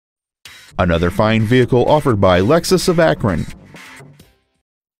Another fine vehicle offered by Lexus of Akron.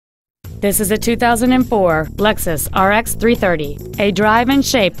 This is a 2004 Lexus RX 330, a drive and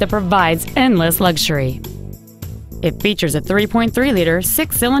shape that provides endless luxury. It features a 3.3-liter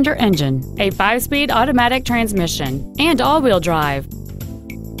 6-cylinder engine, a 5-speed automatic transmission, and all-wheel drive.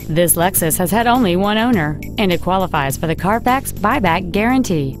 This Lexus has had only one owner, and it qualifies for the Carfax buyback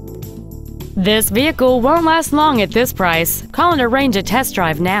guarantee. This vehicle won't last long at this price. Call and arrange a test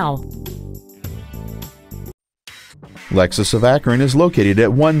drive now. Lexus of Akron is located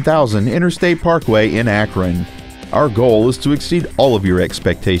at 1000 Interstate Parkway in Akron. Our goal is to exceed all of your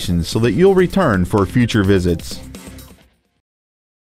expectations so that you'll return for future visits.